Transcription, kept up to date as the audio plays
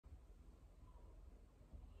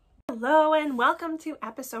Hello and welcome to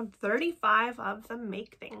episode 35 of the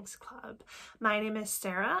Make Things Club. My name is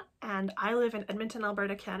Sarah and I live in Edmonton,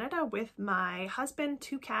 Alberta, Canada with my husband,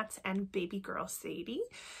 2 cats, and baby girl Sadie.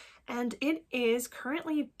 And it is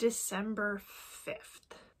currently December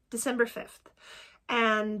 5th.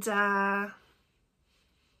 And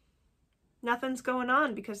nothing's going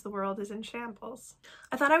on because the world is in shambles.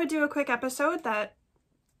 I thought I would do a quick episode that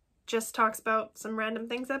just talks about some random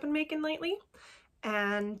things I've been making lately,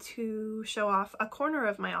 and to show off a corner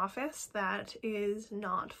of my office that is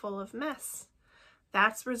not full of mess.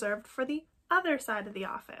 That's reserved for the other side of the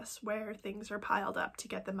office where things are piled up to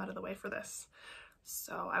get them out of the way for this.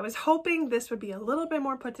 So I was hoping this would be a little bit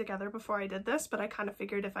more put together before I did this, but I kind of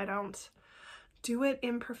figured if I don't do it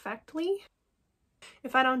imperfectly,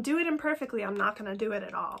 I'm not going to do it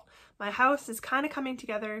at all. My house is kind of coming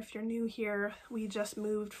together. If you're new here, we just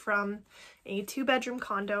moved from a 2-bedroom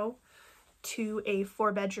condo to a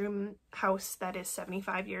 4-bedroom house that is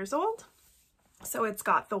 75 years old. So it's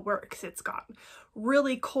got the works. It's got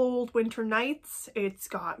really cold winter nights. It's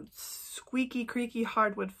got squeaky, creaky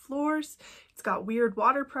hardwood floors. It's got weird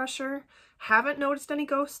water pressure. Haven't noticed any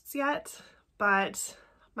ghosts yet, but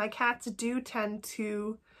my cats do tend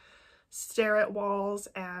to stare at walls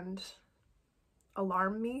and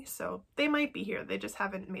alarm me, so they might be here. They just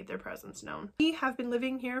haven't made their presence known. We have been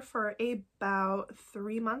living here for about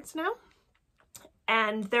 3 months now,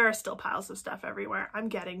 and there are still piles of stuff everywhere. I'm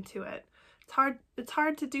getting to it. It's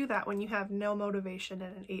hard to do that when you have no motivation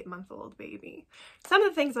and an 8-month-old baby. Some of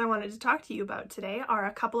the things I wanted to talk to you about today are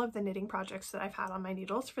a couple of the knitting projects that I've had on my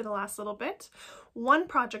needles for the last little bit, one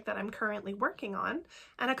project that I'm currently working on,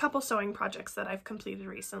 and a couple sewing projects that I've completed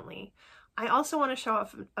recently. I also want to show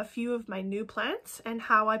off a few of my new plants and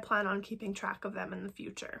how I plan on keeping track of them in the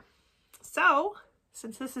future. So,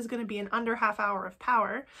 since this is going to be an under half hour of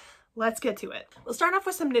power, let's get to it. We'll start off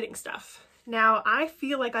with some knitting stuff. Now, I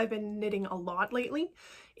feel like I've been knitting a lot lately.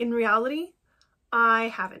 In reality, I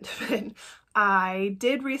haven't been. I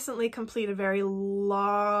did recently complete a very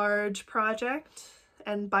large project,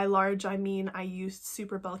 and by large I mean I used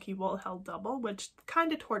super bulky wool held double, which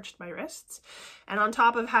kind of torched my wrists. And on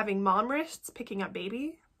top of having mom wrists picking up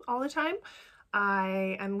baby all the time,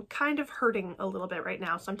 I am kind of hurting a little bit right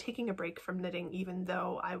now, so I'm taking a break from knitting even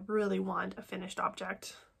though I really want a finished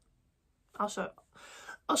object.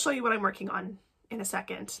 I'll show you what I'm working on in a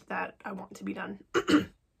second that I want to be done.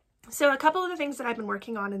 So a couple of the things that I've been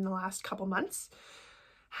working on in the last couple months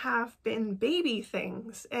have been baby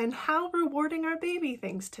things, and how rewarding are baby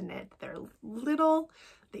things to knit. They're little,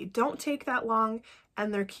 they don't take that long,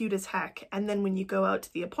 and they're cute as heck. And then when you go out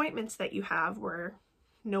to the appointments that you have where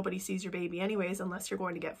nobody sees your baby anyways unless you're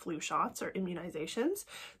going to get flu shots or immunizations,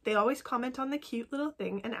 they always comment on the cute little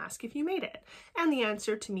thing and ask if you made it. And the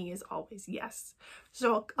answer to me is always yes.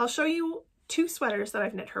 So I'll show you 2 sweaters that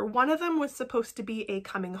I've knit her. One of them was supposed to be a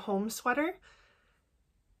coming home sweater.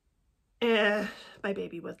 My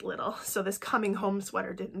baby was little, so this coming home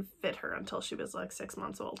sweater didn't fit her until she was like 6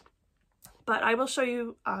 months old. But I will show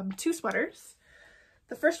you 2 sweaters.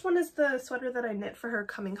 The first one is the sweater that I knit for her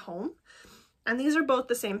coming home. And these are both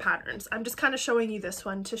the same patterns. I'm just kind of showing you this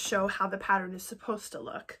one to show how the pattern is supposed to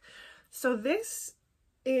look. So this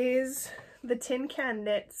is the Tin Can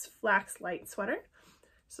Knits Flax Light sweater.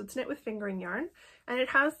 So it's knit with fingering yarn, and it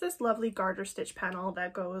has this lovely garter stitch panel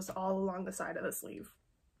that goes all along the side of the sleeve.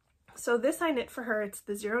 So this I knit for her. It's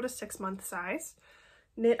the 0 to 6 month size,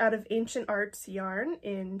 knit out of Ancient Arts yarn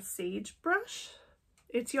in Sagebrush.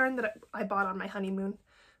 It's yarn that I bought on my honeymoon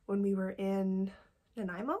when we were in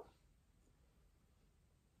Nanaimo,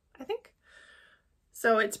 I think.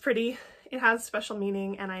 So it's pretty, it has special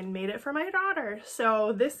meaning, and I made it for my daughter.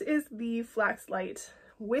 So this is the Flax Light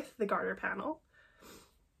with the garter panel,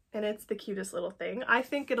 and it's the cutest little thing. I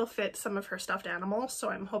think it'll fit some of her stuffed animals, so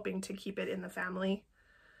I'm hoping to keep it in the family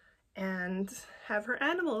and have her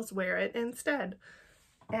animals wear it instead.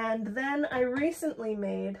 And then I recently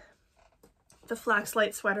made the Flax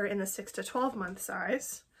Light sweater in the 6 to 12 month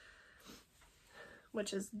size,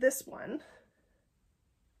 which is this one.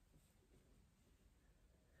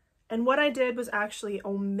 And what I did was actually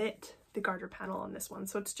omit the garter panel on this one.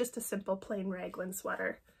 So it's just a simple plain raglan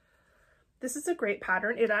sweater. This is a great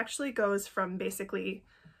pattern. It actually goes from basically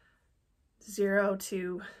 0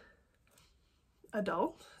 to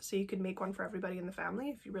adult. So you could make one for everybody in the family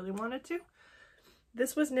if you really wanted to.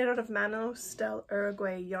 This was knit out of Manos del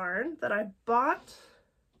Uruguay yarn that I bought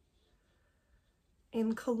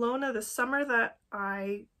in Kelowna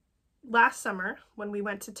last summer when we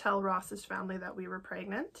went to tell Ross's family that we were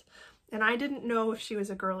pregnant, and I didn't know if she was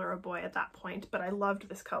a girl or a boy at that point, but I loved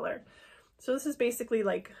this color. So this is basically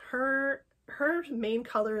like her her main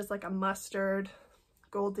color is like a mustard,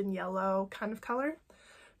 golden yellow kind of color.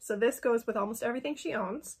 So this goes with almost everything she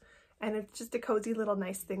owns. And it's just a cozy little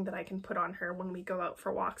nice thing that I can put on her when we go out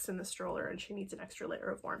for walks in the stroller and she needs an extra layer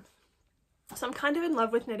of warmth. So I'm kind of in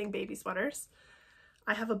love with knitting baby sweaters.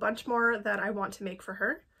 I have a bunch more that I want to make for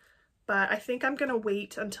her, but I think I'm gonna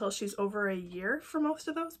wait until she's over a year for most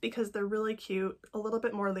of those because they're really cute, a little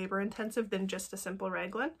bit more labor intensive than just a simple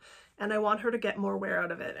raglan, and I want her to get more wear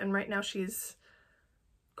out of it. And right now she's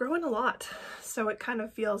growing a lot, so it kind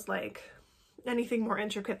of feels like anything more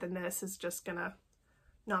intricate than this is just gonna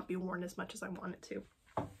not be worn as much as I want it to.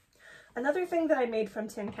 Another thing that I made from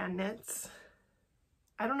Tin Can Knits,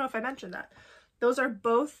 I don't know if I mentioned that. Those are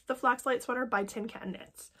both the Flax Light Sweater by Tin Can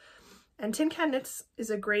Knits. And Tin Can Knits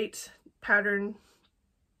is a great pattern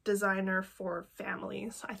designer for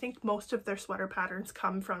families. I think most of their sweater patterns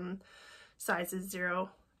come from sizes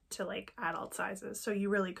 0 to like adult sizes. So you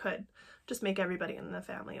really could just make everybody in the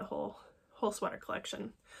family a whole sweater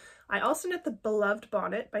collection. I also knit the Beloved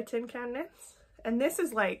Bonnet by Tin Can Knits. And this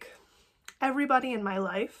is like everybody in my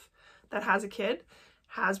life that has a kid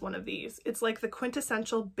has one of these. It's like the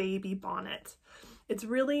quintessential baby bonnet. It's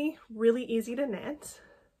really, really easy to knit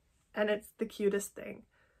and it's the cutest thing.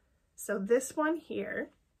 So this one here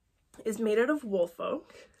is made out of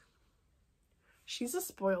woolfolk. She's a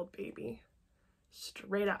spoiled baby,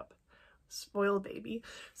 straight up spoiled baby.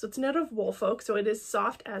 So it's knit of woolfolk, so it is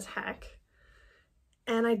soft as heck.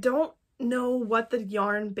 And I don't know what the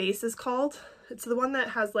yarn base is called. It's the one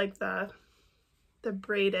that has like the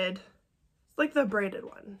braided, it's like the braided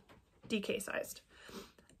one, DK sized.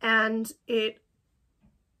 And I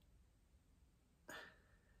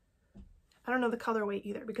don't know the colorway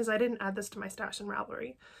either because I didn't add this to my stash in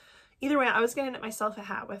Ravelry. Either way, I was gonna knit myself a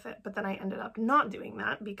hat with it, but then I ended up not doing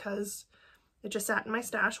that because it just sat in my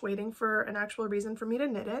stash waiting for an actual reason for me to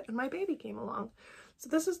knit it, and my baby came along. So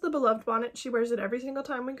this is the Beloved Bonnet. She wears it every single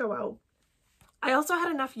time we go out. I also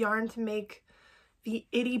had enough yarn to make the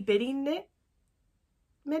itty bitty knit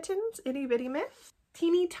mittens, itty bitty mitts,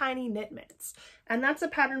 teeny tiny knit mitts. And that's a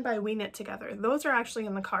pattern by We Knit Together. Those are actually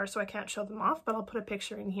in the car, so I can't show them off, but I'll put a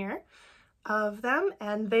picture in here of them.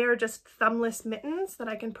 And they are just thumbless mittens that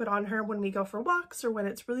I can put on her when we go for walks or when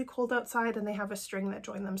it's really cold outside, and they have a string that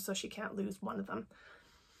join them so she can't lose one of them.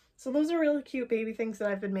 So those are really cute baby things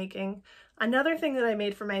that I've been making. Another thing that I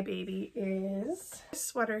made for my baby is this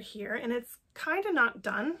sweater here, and it's kind of not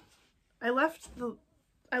done. I left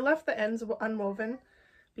the ends unwoven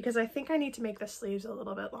because I think I need to make the sleeves a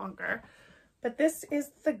little bit longer. But this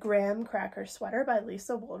is the Graham Cracker Sweater by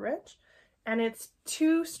Lisa Woolridge, and it's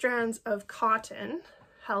 2 strands of cotton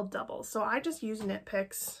held double. So I just used Knit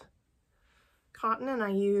Picks cotton, and I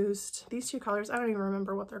used these 2 colors. I don't even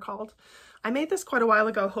remember what they're called. I made this quite a while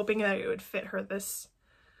ago hoping that it would fit her this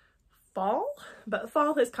fall, but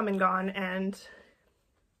fall has come and gone and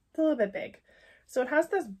it's a little bit big. So it has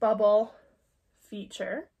this bubble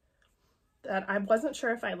feature that I wasn't sure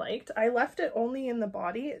if I liked. I left it only in the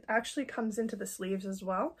body. It actually comes into the sleeves as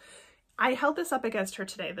well. I held this up against her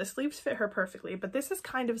today. The sleeves fit her perfectly, but this is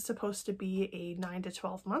kind of supposed to be a 9 to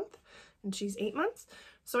 12 month and she's 8 months.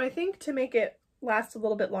 So I think to make it last a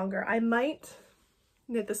little bit longer, I might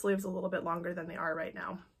knit the sleeves a little bit longer than they are right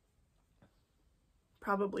now.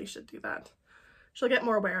 Probably should do that. She'll get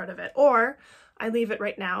more wear out of it. Or I leave it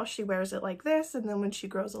right now, she wears it like this, and then when she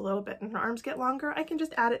grows a little bit and her arms get longer, I can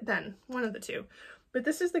just add it then. One of the two. But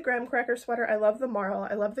this is the Graham Cracker Sweater. I love the marl.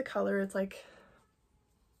 I love the color. It's like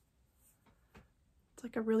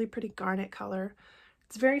a really pretty garnet color.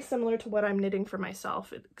 It's very similar to what I'm knitting for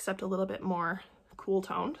myself, except a little bit more cool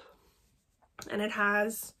toned. And it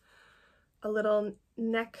has a little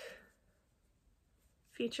neck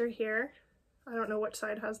feature here. I don't know which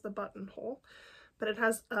side has the buttonhole, but it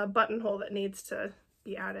has a buttonhole that needs to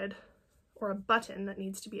be added, or a button that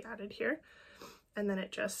needs to be added here, and then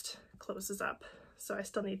it just closes up. So I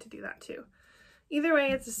still need to do that too. Either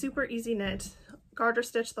way, it's a super easy knit, garter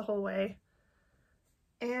stitch the whole way,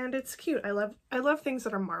 and it's cute. I love things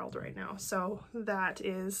that are marled right now, so that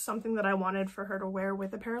is something that I wanted for her to wear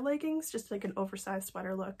with a pair of leggings, just like an oversized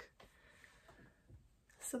sweater look.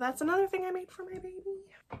 So that's another thing I made for my baby.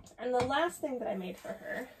 And the last thing that I made for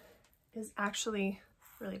her is actually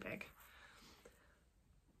really big.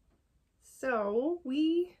 So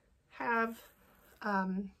we have,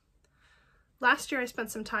 last year I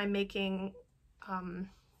spent some time making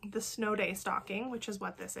the snow day stocking, which is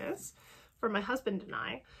what this is, for my husband and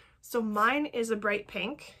I. So mine is a bright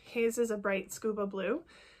pink, his is a bright scuba blue,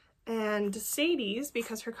 and Sadie's,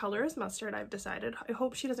 because her color is mustard, I've decided, I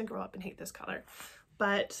hope she doesn't grow up and hate this color,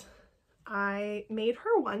 but I made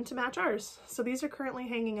her one to match ours. So these are currently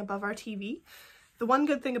hanging above our TV. The one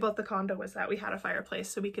good thing about the condo was that we had a fireplace,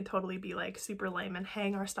 so we could totally be like super lame and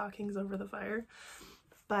hang our stockings over the fire.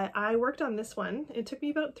 But I worked on this one. It took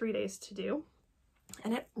me about 3 days to do,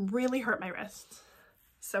 and it really hurt my wrist.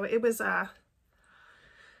 So it was, I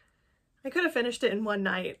could have finished it in one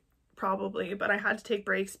night probably, but I had to take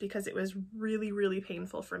breaks because it was really, really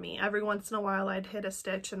painful for me. Every once in a while I'd hit a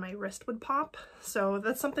stitch and my wrist would pop. So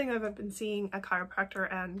that's something I've been seeing a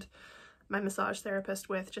chiropractor and my massage therapist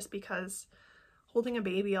with, just because holding a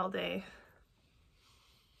baby all day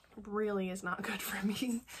really is not good for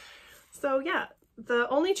me. So yeah, the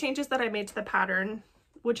only changes that I made to the pattern,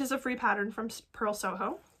 which is a free pattern from Purl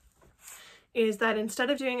Soho, is that instead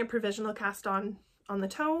of doing a provisional cast on the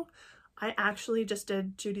toe, I actually just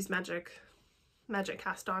did Judy's Magic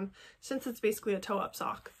cast on, since it's basically a toe up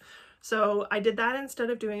sock. So I did that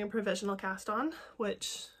instead of doing a provisional cast on,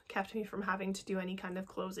 which kept me from having to do any kind of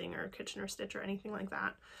closing or Kitchener stitch or anything like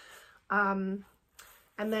that. And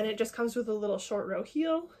then it just comes with a little short row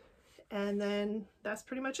heel, and then that's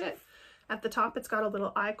pretty much it. At the top, it's got a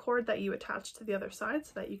little eye cord that you attach to the other side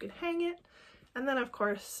so that you can hang it. And then of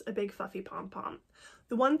course, a big fluffy pom-pom.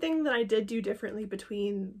 The one thing that I did do differently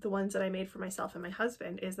between the ones that I made for myself and my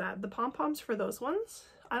husband is that the pom-poms for those ones,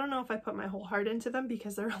 I don't know if I put my whole heart into them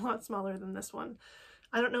because they're a lot smaller than this one.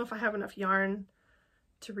 I don't know if I have enough yarn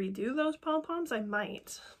to redo those pom-poms. I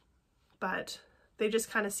might, but they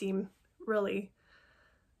just kind of seem really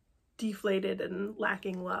deflated and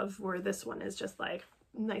lacking love, where this one is just like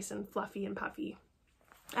nice and fluffy and puffy.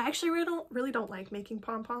 I actually really don't like making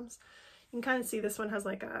pom-poms. You can kind of see this one has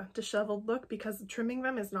like a disheveled look because trimming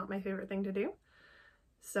them is not my favorite thing to do.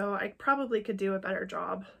 So I probably could do a better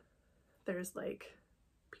job. There's like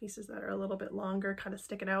pieces that are a little bit longer, kind of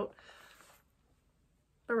sticking out.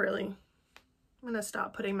 But really, I'm gonna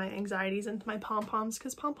stop putting my anxieties into my pom-poms,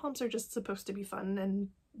 because pom-poms are just supposed to be fun and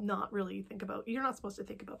not really you're not supposed to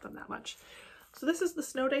think about them that much. So this is the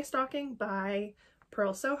Snow Day stocking by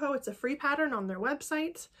Purl Soho. It's a free pattern on their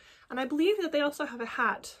website, and I believe that they also have a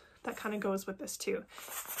hat that kind of goes with this too.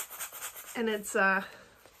 And it's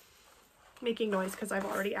making noise because I've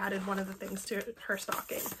already added one of the things to her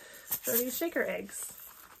stocking. So these shaker eggs.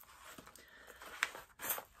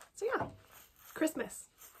 So yeah, Christmas.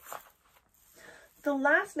 The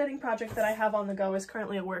last knitting project that I have on the go is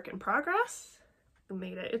currently a work in progress. I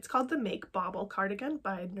made it. It's called the Make Bobble cardigan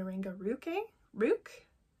by Neringa Ruke.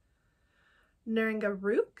 Neringa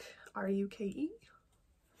Ruke, R-U-K-E.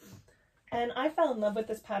 And I fell in love with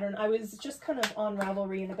this pattern. I was just kind of on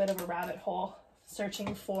Ravelry in a bit of a rabbit hole,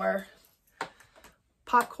 searching for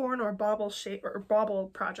popcorn or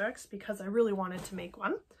bobble projects because I really wanted to make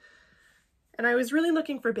one. And I was really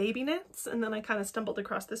looking for baby knits, and then I kind of stumbled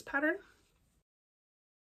across this pattern.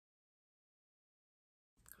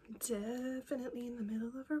 I'm definitely in the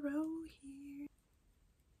middle of a row here.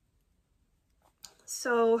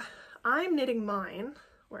 So I'm knitting mine.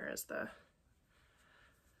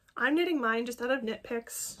 I'm knitting mine just out of Knit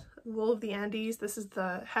Picks, Wool of the Andes. This is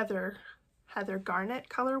the Heather Garnet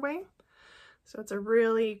colorway. So it's a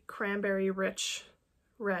really cranberry rich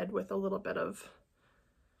red with a little bit of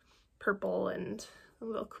purple and a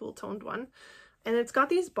little cool toned one. And it's got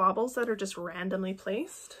these bobbles that are just randomly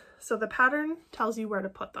placed. So the pattern tells you where to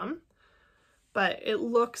put them, but it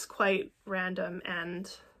looks quite random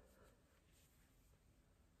and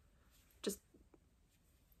just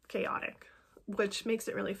chaotic, which makes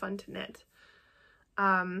it really fun to knit.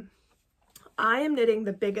 I am knitting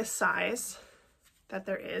the biggest size that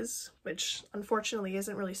there is, which unfortunately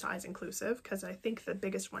isn't really size inclusive because I think the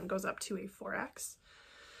biggest one goes up to a 4X.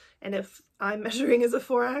 And if I'm measuring as a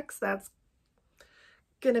 4X, that's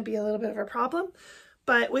gonna be a little bit of a problem.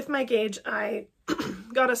 But with my gauge, I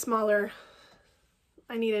got a smaller,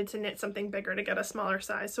 I needed to knit something bigger to get a smaller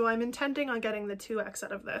size. So I'm intending on getting the 2X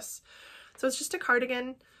out of this. So it's just a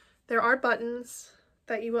cardigan. There are buttons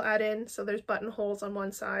that you will add in. So there's buttonholes on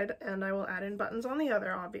one side and I will add in buttons on the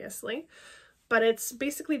other, obviously. But it's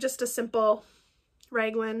basically just a simple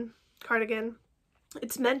raglan cardigan.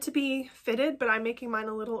 It's meant to be fitted, but I'm making mine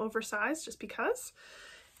a little oversized just because.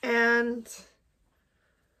 And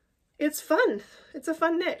it's fun. It's a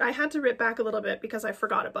fun knit. I had to rip back a little bit because I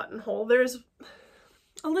forgot a buttonhole. There's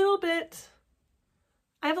a little bit,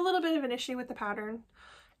 I have a little bit of an issue with the pattern.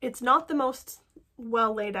 It's not the most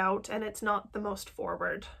well laid out and it's not the most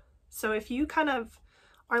forward. So if you kind of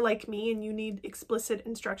are like me and you need explicit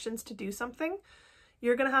instructions to do something,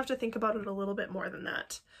 you're gonna have to think about it a little bit more than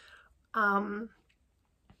that.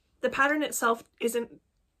 The pattern itself isn't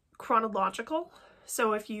chronological.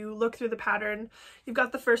 So if you look through the pattern, you've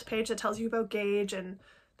got the first page that tells you about gauge and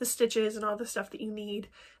the stitches and all the stuff that you need.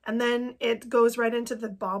 And then it goes right into the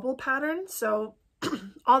Bobble pattern. So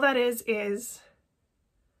all that is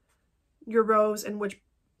your rows and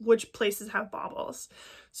which places have bobbles.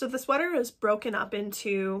 So the sweater is broken up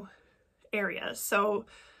into areas. So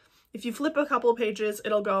if you flip a couple pages,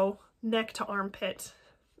 it'll go neck to armpit,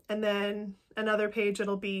 and then another page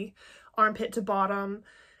it'll be armpit to bottom,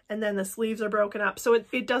 and then the sleeves are broken up. So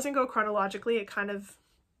it doesn't go chronologically.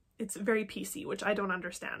 It's very piecey, which I don't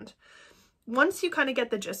understand. Once you kind of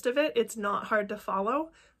get the gist of it, it's not hard to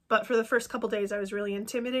follow. But for the first couple days, I was really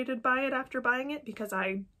intimidated by it after buying it because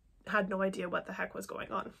I had no idea what the heck was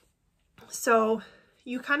going on. So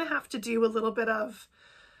you kind of have to do a little bit of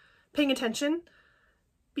paying attention,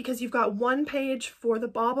 because you've got one page for the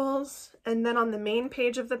bobbles, and then on the main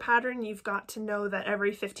page of the pattern, you've got to know that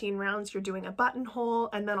every 15 rounds you're doing a buttonhole,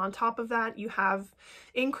 and then on top of that, you have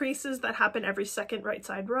increases that happen every second right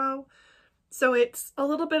side row. So it's a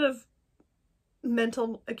little bit of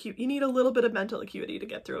mental acuity. You need a little bit of mental acuity to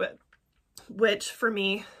get through it, which for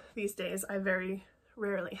me these days I very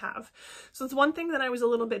rarely have. So it's one thing that I was a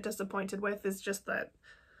little bit disappointed with, is just that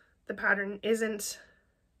the pattern isn't,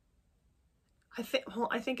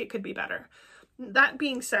 I think it could be better. That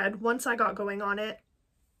being said, once I got going on it,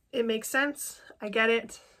 it makes sense. I get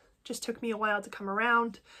it. Just took me a while to come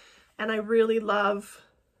around, and I really love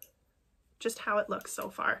just how it looks so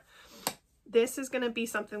far. This is going to be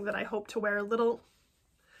something that I hope to wear a little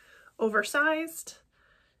oversized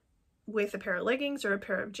with a pair of leggings or a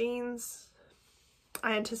pair of jeans.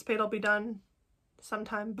 I anticipate I'll be done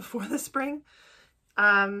sometime before the spring.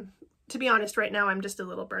 To be honest, right now I'm just a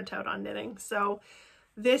little burnt out on knitting. So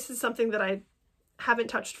this is something that I haven't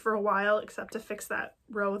touched for a while, except to fix that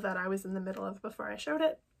row that I was in the middle of before I showed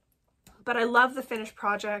it. But I love the finished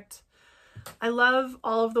project. I love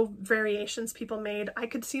all of the variations people made. I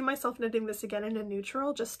could see myself knitting this again in a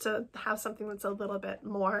neutral, just to have something that's a little bit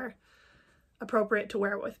more appropriate to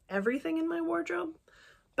wear with everything in my wardrobe.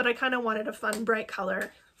 But I kind of wanted a fun, bright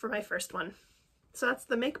color for my first one. So that's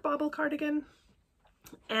the Make Bobble cardigan,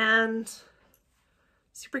 and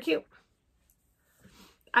super cute.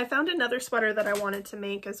 I found another sweater that I wanted to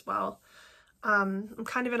make as well. I'm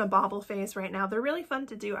kind of in a bobble phase right now. They're really fun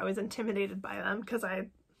to do. I was intimidated by them because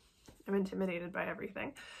I'm intimidated by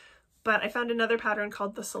everything. But I found another pattern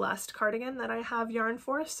called the Celeste cardigan that I have yarn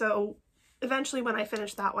for. So eventually when I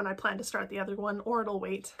finish that one, I plan to start the other one, or it'll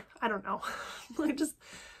wait. I don't know. I just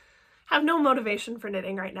have no motivation for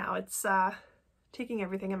knitting right now. It's taking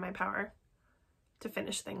everything in my power to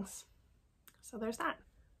finish things. So there's that.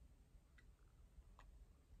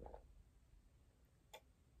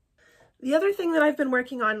 The other thing that I've been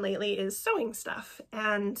working on lately is sewing stuff,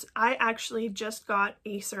 and I actually just got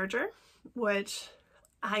a serger, which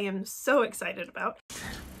I am so excited about.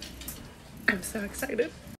 I'm so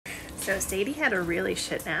excited. So Sadie had a really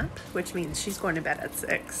shit nap, which means she's going to bed at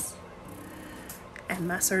 6. And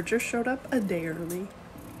my serger showed up a day early.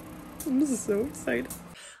 I'm so excited.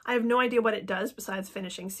 I have no idea what it does besides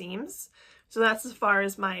finishing seams. So that's as far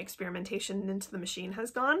as my experimentation into the machine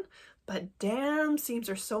has gone. But damn, seams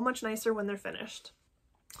are so much nicer when they're finished.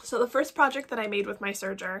 So the first project that I made with my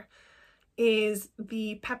serger is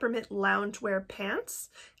the Peppermint Loungewear pants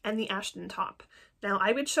and the Ashton top. Now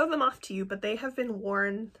I would show them off to you, but they have been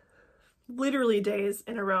worn literally days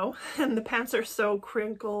in a row, and the pants are so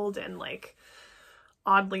crinkled and like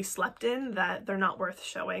oddly slept in that they're not worth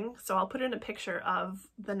showing. So I'll put in a picture of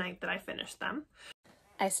the night that I finished them.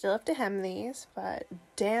 I still have to hem these, but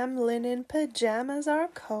damn, linen pajamas are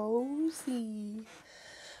cozy.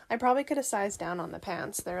 I probably could have sized down on the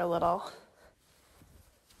pants. They're a little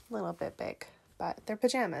bit big, but they're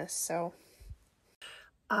pajamas, so.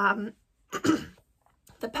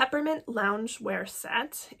 The Peppermint Loungewear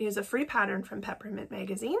set is a free pattern from Peppermint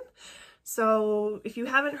magazine. So if you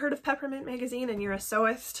haven't heard of Peppermint magazine and you're a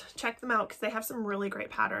sewist, check them out because they have some really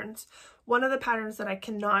great patterns. One of the patterns that I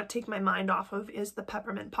cannot take my mind off of is the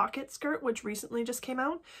Peppermint pocket skirt, which recently just came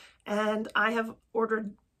out, and I have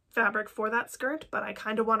ordered fabric for that skirt, but I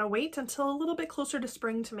kind of want to wait until a little bit closer to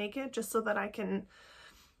spring to make it, just so that I can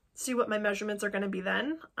see what my measurements are going to be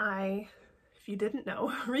then. I, if you didn't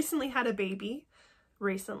know, recently had a baby.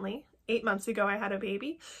 8 months ago I had a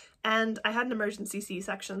baby, and I had an emergency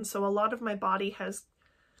C-section, so a lot of my body has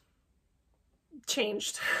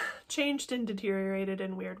changed and deteriorated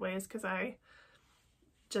in weird ways because I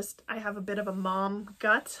have a bit of a mom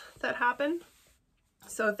gut that happened.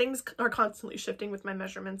 So things are constantly shifting with my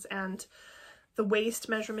measurements, and the waist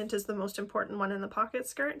measurement is the most important one in the pocket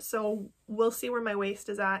skirt. So we'll see where my waist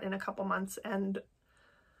is at in a couple months, and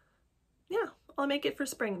yeah, I'll make it for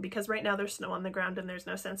spring because right now there's snow on the ground and there's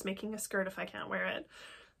no sense making a skirt if I can't wear it.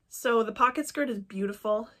 So the pocket skirt is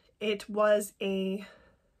beautiful. It was a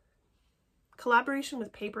collaboration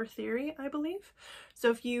with Paper Theory, I believe.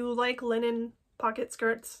 So if you like linen pocket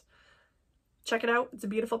skirts, check it out. It's a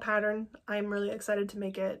beautiful pattern. I'm really excited to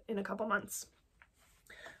make it in a couple months.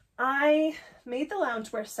 I made the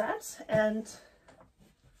loungewear set, and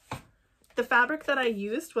the fabric that I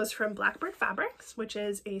used was from Blackbird Fabrics, which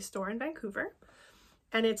is a store in Vancouver.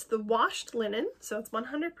 And it's the washed linen, so it's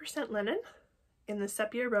 100% linen in the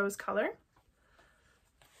sepia rose color.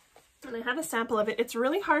 And I have a sample of it. It's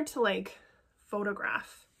really hard to like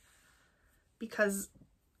photograph because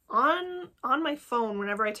on my phone,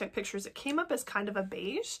 whenever I took pictures, it came up as kind of a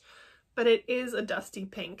beige, but it is a dusty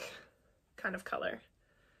pink kind of color.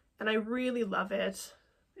 And I really love it.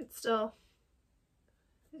 It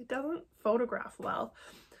doesn't photograph well,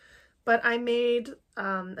 but I made a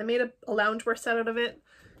loungewear set out of it,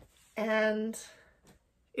 and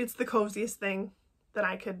it's the coziest thing that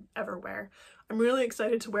I could ever wear. I'm really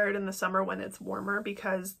excited to wear it in the summer when it's warmer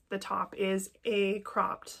because the top is a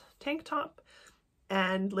cropped tank top,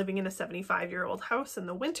 and living in a 75-year-old house in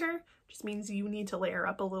the winter just means you need to layer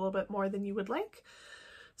up a little bit more than you would like.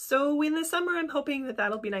 So in the summer, I'm hoping that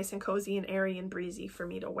that'll be nice and cozy and airy and breezy for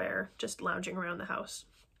me to wear just lounging around the house.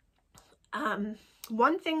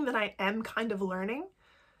 One thing that I am kind of learning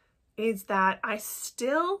is that I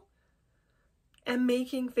still am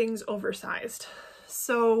making things oversized.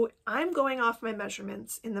 So I'm going off my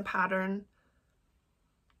measurements in the pattern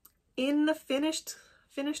in the finished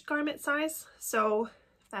garment size. So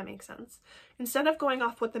if that makes sense, instead of going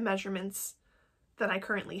off what the measurements that I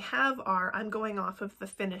currently have are, I'm going off of the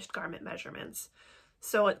finished garment measurements.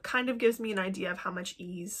 So it kind of gives me an idea of how much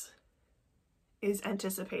ease is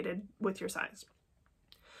anticipated with your size.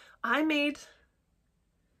 I made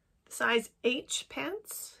the size H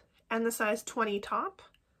pants and the size 20 top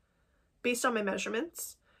based on my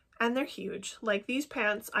measurements, and they're huge. Like these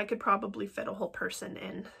pants I could probably fit a whole person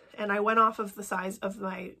in, and I went off of the size of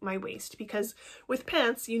my waist, because with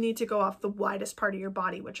pants you need to go off the widest part of your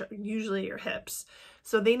body, which are usually your hips.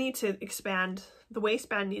 So they need to expand, the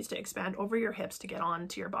waistband needs to expand over your hips to get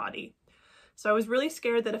onto your body. So I was really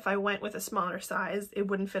scared that if I went with a smaller size, it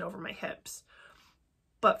wouldn't fit over my hips.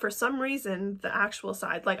 But for some reason, the actual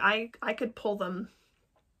size, like I could pull them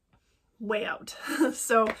way out.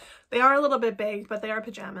 So they are a little bit big, but they are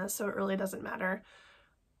pajamas, so it really doesn't matter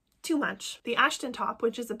too much. The Ashton top,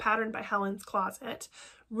 which is a pattern by Helen's Closet,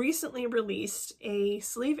 recently released a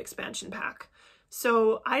sleeve expansion pack.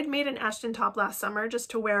 So I'd made an Ashton top last summer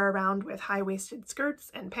just to wear around with high-waisted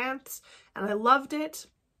skirts and pants, and I loved it.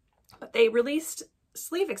 But they released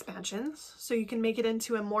sleeve expansions, so you can make it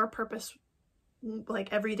into a more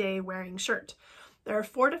like everyday wearing shirt. There are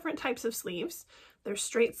 4 different types of sleeves. There's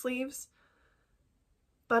straight sleeves,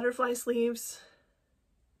 butterfly sleeves,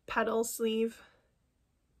 petal sleeve.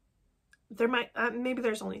 There might, maybe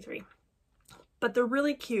there's only 3, but they're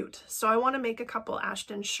really cute. So I want to make a couple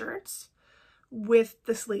Ashton shirts with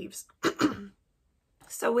the sleeves.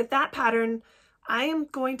 So with that pattern, I am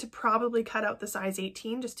going to probably cut out the size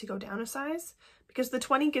 18 just to go down a size, because the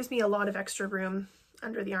 20 gives me a lot of extra room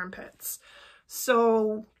under the armpits.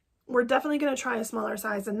 So we're definitely going to try a smaller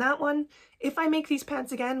size in that one. If I make these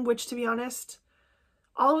pants again, which to be honest,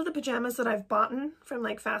 all of the pajamas that I've bought from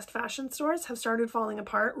like fast fashion stores have started falling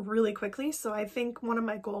apart really quickly. So I think one of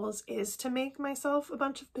my goals is to make myself a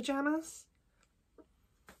bunch of pajamas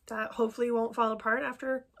that hopefully won't fall apart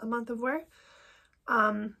after a month of wear.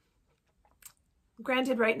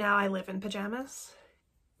 Granted, right now I live in pajamas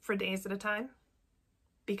for days at a time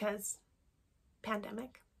because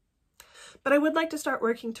pandemic. But I would like to start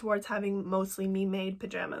working towards having mostly me-made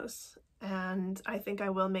pajamas, and I think I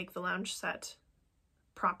will make the lounge set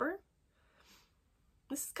proper.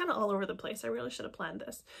 This is kind of all over the place. I really should have planned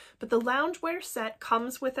this. But the loungewear set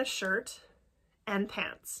comes with a shirt and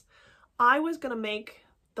pants. I was going to make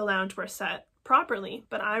the loungewear set properly,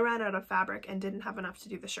 but I ran out of fabric and didn't have enough to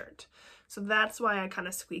do the shirt. So that's why I kind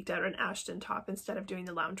of squeaked out an Ashton top instead of doing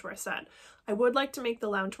the loungewear set. I would like to make the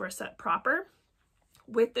loungewear set proper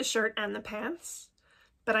with the shirt and the pants,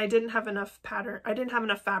 but I didn't have enough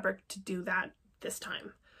fabric to do that this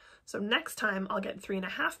time. So next time I'll get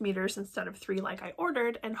 3.5 meters instead of 3 like I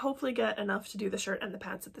ordered, and hopefully get enough to do the shirt and the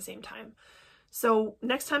pants at the same time. So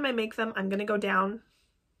next time I make them, I'm going to go down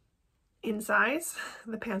in size.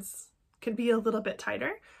 The pants could be a little bit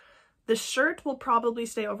tighter. The shirt will probably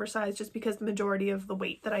stay oversized just because the majority of the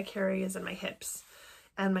weight that I carry is in my hips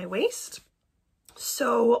and my waist.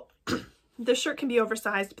 So the shirt can be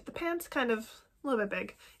oversized, but the pants kind of a little bit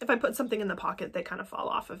big. If I put something in the pocket, they kind of fall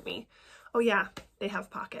off of me. Oh yeah, they have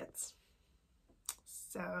pockets.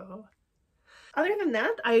 So Other than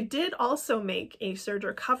that, I did also make a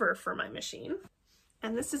serger cover for my machine.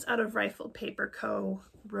 And this is out of Rifled Paper Co.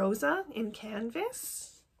 Rosa in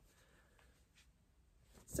canvas.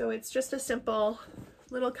 So it's just a simple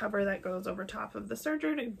little cover that goes over top of the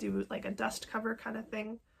serger to do like a dust cover kind of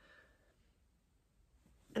thing.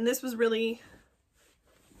 And this was really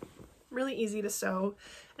easy to sew.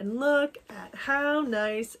 And look at how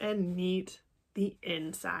nice and neat the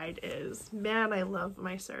inside is. Man, I love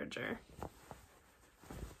my serger.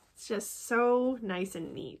 It's just so nice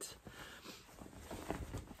and neat.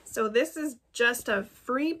 So this is just a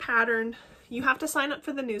free pattern. You have to sign up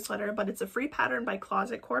for the newsletter, but it's a free pattern by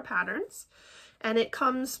Closet Core Patterns. And it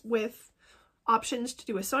comes with options to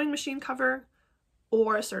do a sewing machine cover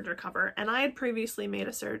or a serger cover. And I had previously made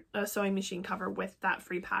a sewing machine cover with that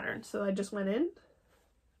free pattern. So I just went in,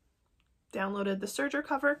 downloaded the serger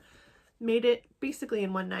cover, made it basically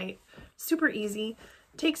in one night. Super easy.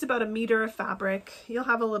 Takes about 1 meter of fabric. You'll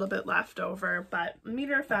have a little bit left over, but 1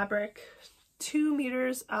 meter of fabric, 2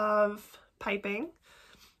 meters of piping,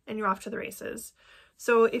 and you're off to the races.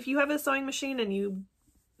 So if you have a sewing machine and you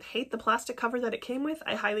hate the plastic cover that it came with,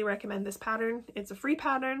 I highly recommend this pattern. It's a free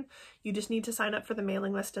pattern. You just need to sign up for the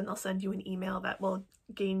mailing list and they'll send you an email that will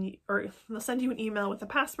gain you, or they'll send you an email with a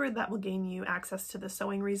password that will gain you access to the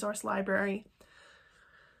sewing resource library.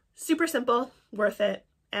 Super simple, worth it,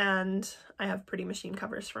 and I have pretty machine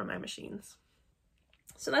covers for my machines.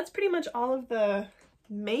 So that's pretty much all of the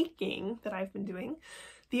making that I've been doing.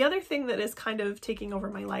 The other thing that is kind of taking over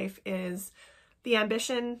my life is the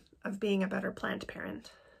ambition of being a better plant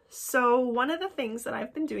parent. So one of the things that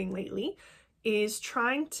I've been doing lately is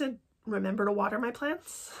trying to remember to water my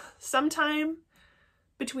plants. Sometime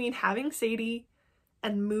between having Sadie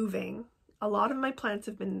and moving, a lot of my plants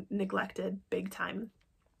have been neglected big time.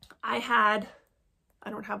 I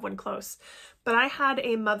don't have one close, but I had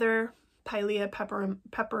a mother Pilea peppermint.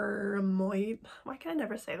 Why can I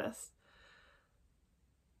never say this?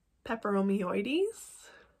 Peperomioides?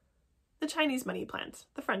 The Chinese money plant,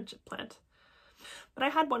 the friendship plant. But I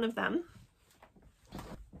had one of them.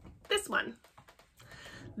 This one.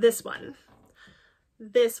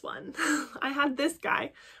 I had this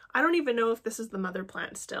guy. I don't even know if this is the mother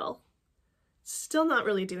plant still. Still not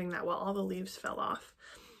really doing that well. All the leaves fell off.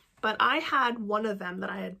 But I had one of them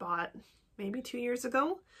that I had bought maybe 2 years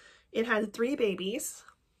ago. It had 3 babies,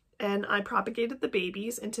 and I propagated the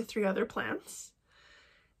babies into 3 other plants.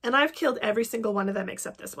 And I've killed every single one of them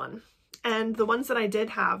except this one. And the ones that I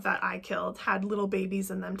did have that I killed had little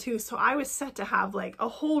babies in them too. So I was set to have like a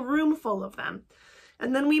whole room full of them.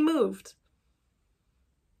 And then we moved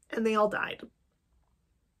and they all died.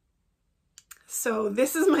 So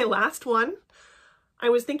this is my last one. I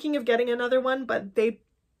was thinking of getting another one, but they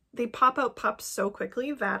pop out pups so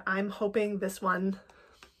quickly that I'm hoping this one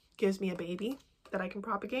gives me a baby that I can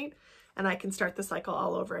propagate and I can start the cycle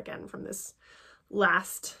all over again from this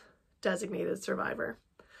last designated survivor.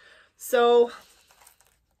 So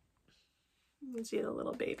you see the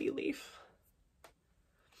little baby leaf.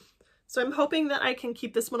 So I'm hoping that I can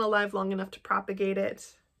keep this one alive long enough to propagate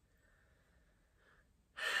it.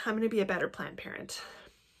 I'm going to be a better plant parent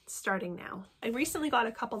starting now. I recently got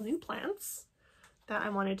a couple new plants that I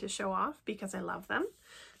wanted to show off because I love them.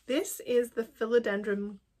 This is the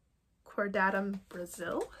Philodendron cordatum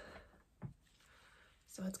Brazil.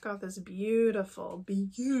 So it's got this beautiful,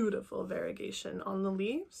 beautiful variegation on the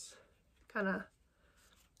leaves, kind of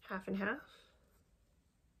half and half.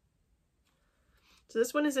 So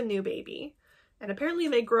this one is a new baby, and apparently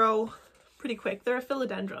they grow pretty quick. They're a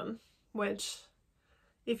philodendron, which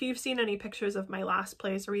if you've seen any pictures of my last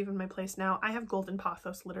place or even my place now, I have golden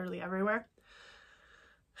pothos literally everywhere.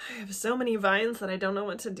 I have so many vines that I don't know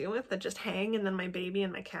what to do with that just hang, and then my baby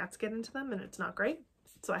and my cats get into them and it's not great.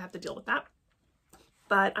 So I have to deal with that.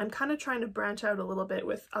 But I'm kind of trying to branch out a little bit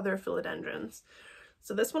with other philodendrons.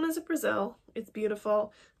 So this one is a Brazil. It's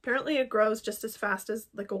beautiful. Apparently it grows just as fast as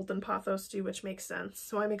the golden pothos do, which makes sense.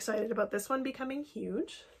 So I'm excited about this one becoming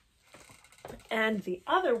huge. And the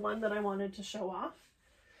other one that I wanted to show off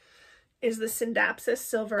is the Syndapsis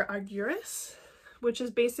silver argyris, which is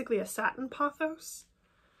basically a satin pothos.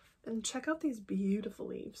 And check out these beautiful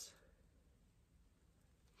leaves.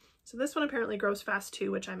 So this one apparently grows fast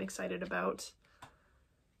too, which I'm excited about.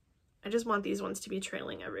 I just want these ones to be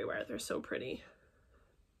trailing everywhere. They're so pretty.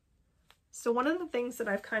 So one of the things that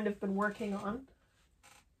I've kind of been working on,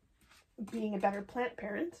 being a better plant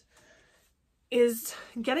parent, is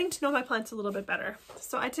getting to know my plants a little bit better.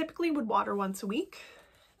 So I typically would water once a week,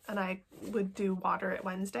 and I would do water at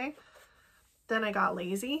Wednesday. Then I got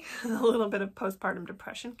lazy. A little bit of postpartum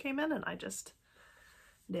depression came in and I just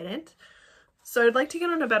didn't. So I'd like to get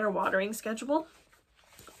on a better watering schedule.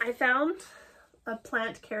 I found a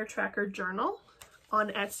plant care tracker journal on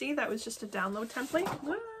Etsy that was just a download template.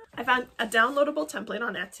 I found a downloadable template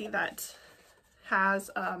on Etsy that has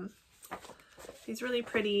these really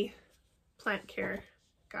pretty plant care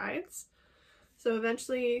guides. So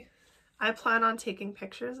eventually I plan on taking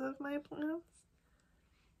pictures of my plants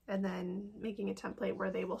and then making a template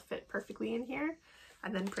where they will fit perfectly in here,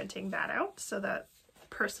 and then printing that out so that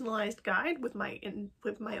personalized guide with my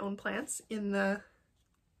own plants in the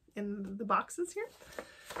boxes here.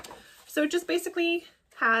 So it just basically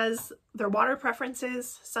has their water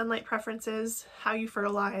preferences, sunlight preferences, how you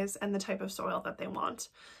fertilize, and the type of soil that they want,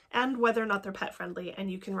 and whether or not they're pet friendly,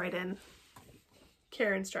 and you can write in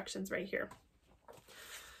care instructions right here.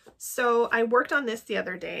 So I worked on this the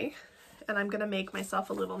other day, and I'm gonna make myself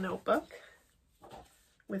a little notebook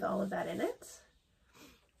with all of that in it.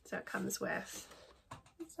 So it comes with,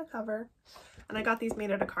 it's a cover, and I got these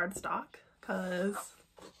made out of cardstock because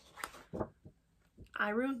I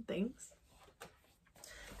ruin things.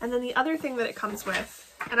 And then the other thing that it comes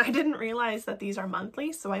with, and I didn't realize that these are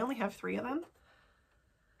monthly, so I only have 3 of them.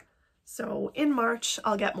 So in March,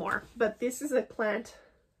 I'll get more, but this is a plant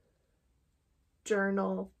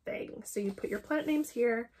journal thing. So you put your plant names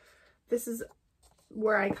here. This is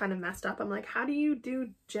where I kind of messed up. I'm like, how do you do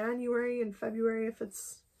January and February if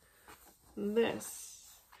it's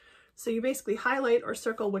this? So you basically highlight or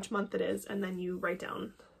circle which month it is, and then you write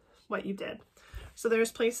down what you did. So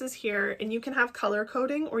there's places here, and you can have color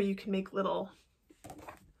coding, or you can make little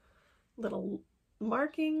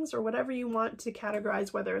markings or whatever you want to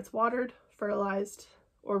categorize whether it's watered, fertilized,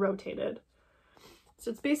 or rotated.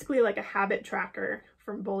 So it's basically like a habit tracker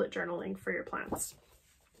from bullet journaling for your plants.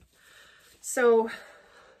 So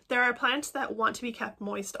there are plants that want to be kept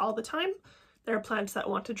moist all the time. There are plants that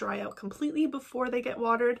want to dry out completely before they get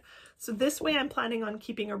watered. So this way I'm planning on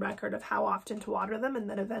keeping a record of how often to water them, and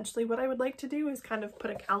then eventually what I would like to do is kind of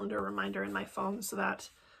put a calendar reminder in my phone so that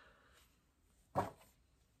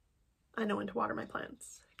I know when to water my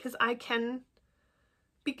plants. Because I can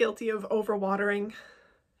be guilty of overwatering,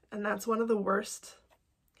 and that's one of the worst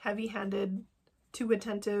heavy-handed, too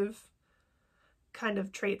attentive kind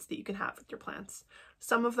of traits that you can have with your plants.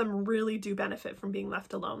 Some of them really do benefit from being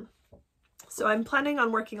left alone. So I'm planning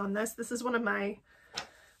on working on this. This is one of my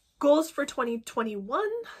goals for 2021,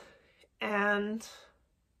 and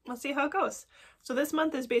we'll see how it goes. So this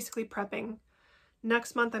month is basically prepping.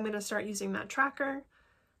 Next month I'm going to start using that tracker,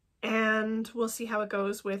 and we'll see how it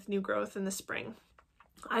goes with new growth in the spring.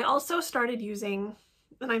 I also started using,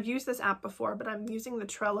 and I've used this app before, but I'm using the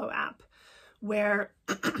Trello app where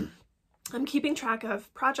I'm keeping track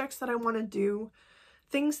of projects that I want to do,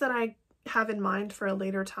 things that I have in mind for a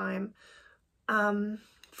later time.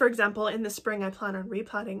 For example, in the spring, I plan on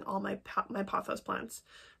replanting all my pothos plants.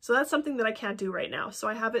 So that's something that I can't do right now. So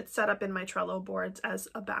I have it set up in my Trello boards as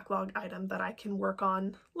a backlog item that I can work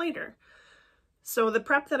on later. So the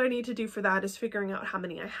prep that I need to do for that is figuring out how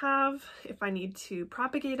many I have, if I need to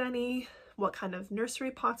propagate any, what kind of nursery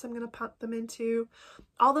pots I'm going to put them into,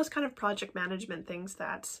 all those kind of project management things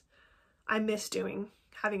that I miss doing,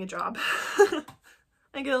 having a job.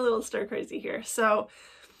 I get a little stir crazy here. So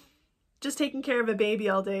just taking care of a baby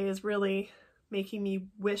all day is really making me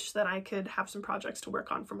wish that I could have some projects to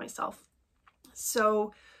work on for myself.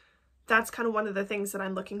 So that's kind of one of the things that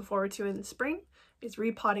I'm looking forward to in the spring, is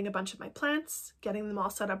repotting a bunch of my plants, getting them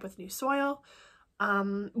all set up with new soil.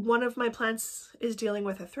 One of my plants is dealing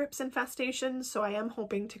with a thrips infestation, so I am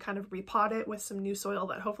hoping to kind of repot it with some new soil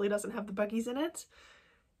that hopefully doesn't have the buggies in it.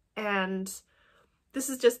 And this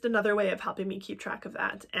is just another way of helping me keep track of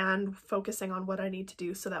that and focusing on what I need to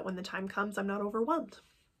do so that when the time comes, I'm not overwhelmed.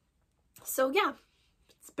 So yeah,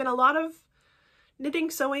 it's been a lot of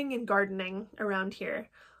knitting, sewing, and gardening around here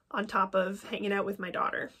on top of hanging out with my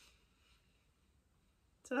daughter.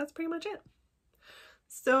 So that's pretty much it.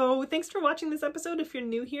 So thanks for watching this episode. If you're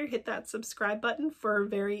new here, hit that subscribe button for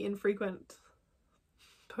very infrequent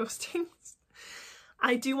postings.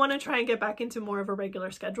 I do want to try and get back into more of a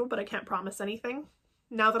regular schedule, but I can't promise anything.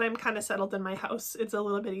 Now that I'm kind of settled in my house, it's a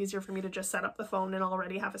little bit easier for me to just set up the phone and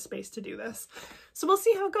already have a space to do this. So we'll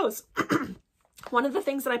see how it goes. One of the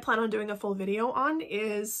things that I plan on doing a full video on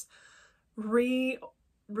is overdying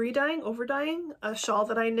a shawl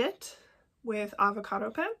that I knit with avocado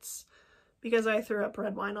pets because I threw up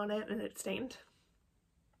red wine on it and it stained.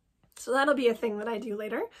 So that'll be a thing that I do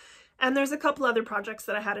later. And there's a couple other projects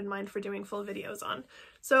that I had in mind for doing full videos on.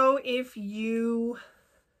 So if you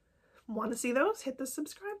want to see those, hit the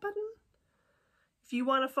subscribe button. If you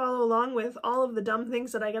want to follow along with all of the dumb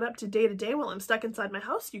things that I get up to day while I'm stuck inside my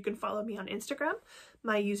house, you can follow me on Instagram.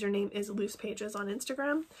 My username is loosepages on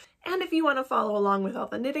Instagram. And if you want to follow along with all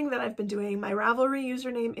the knitting that I've been doing, my Ravelry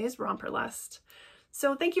username is romperlust.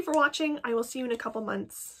 So thank you for watching. I will see you in a couple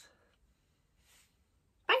months.